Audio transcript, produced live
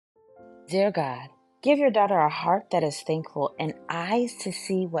Dear God, give your daughter a heart that is thankful and eyes to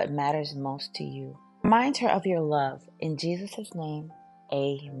see what matters most to you. Remind her of your love. In Jesus' name,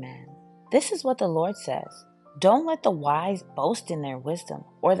 amen. This is what the Lord says. Don't let the wise boast in their wisdom,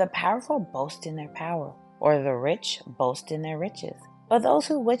 or the powerful boast in their power, or the rich boast in their riches. But those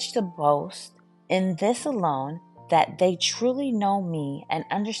who wish to boast in this alone, that they truly know me and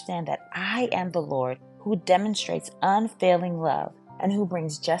understand that I am the Lord who demonstrates unfailing love and who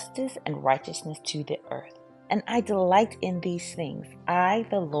brings justice and righteousness to the earth. And I delight in these things. I,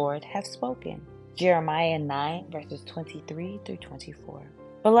 the Lord, have spoken. Jeremiah 9, verses 23 through 24.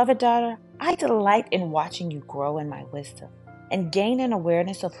 Beloved daughter, I delight in watching you grow in my wisdom and gain an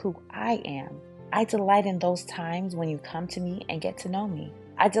awareness of who I am. I delight in those times when you come to me and get to know me.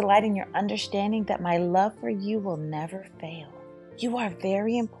 I delight in your understanding that my love for you will never fail. You are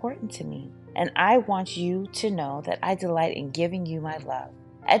very important to me, and I want you to know that I delight in giving you my love.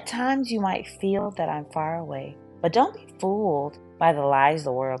 At times you might feel that I'm far away, but don't be fooled by the lies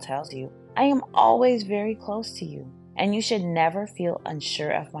the world tells you. I am always very close to you, and you should never feel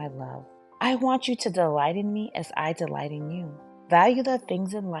unsure of my love. I want you to delight in me as I delight in you. Value the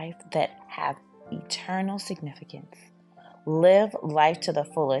things in life that have eternal significance. Live life to the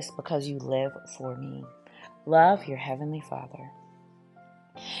fullest because you live for me. Love your Heavenly Father.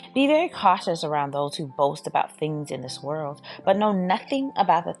 Be very cautious around those who boast about things in this world, but know nothing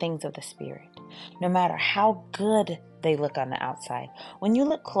about the things of the Spirit. No matter how good they look on the outside, when you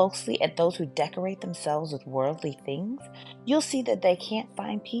look closely at those who decorate themselves with worldly things, you'll see that they can't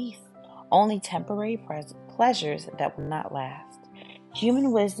find peace, only temporary pleasures that will not last.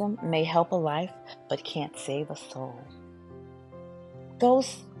 Human wisdom may help a life, but can't save a soul.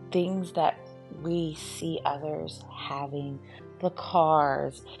 Those things that we see others having, the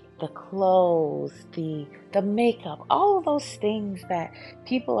cars, the clothes, the makeup, all of those things that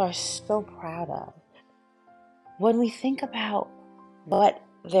people are so proud of. When we think about what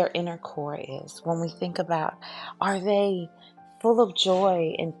their inner core is, when we think about, are they full of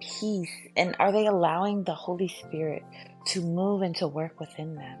joy and peace, and are they allowing the Holy Spirit to move and to work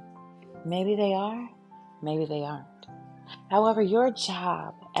within them? Maybe they are, maybe they aren't. However, your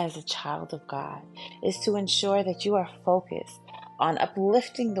job as a child of God is to ensure that you are focused on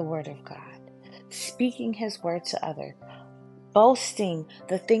uplifting the Word of God, speaking His Word to others, boasting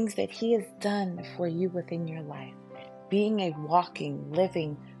the things that He has done for you within your life, being a walking,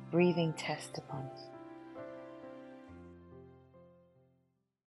 living, breathing testimony.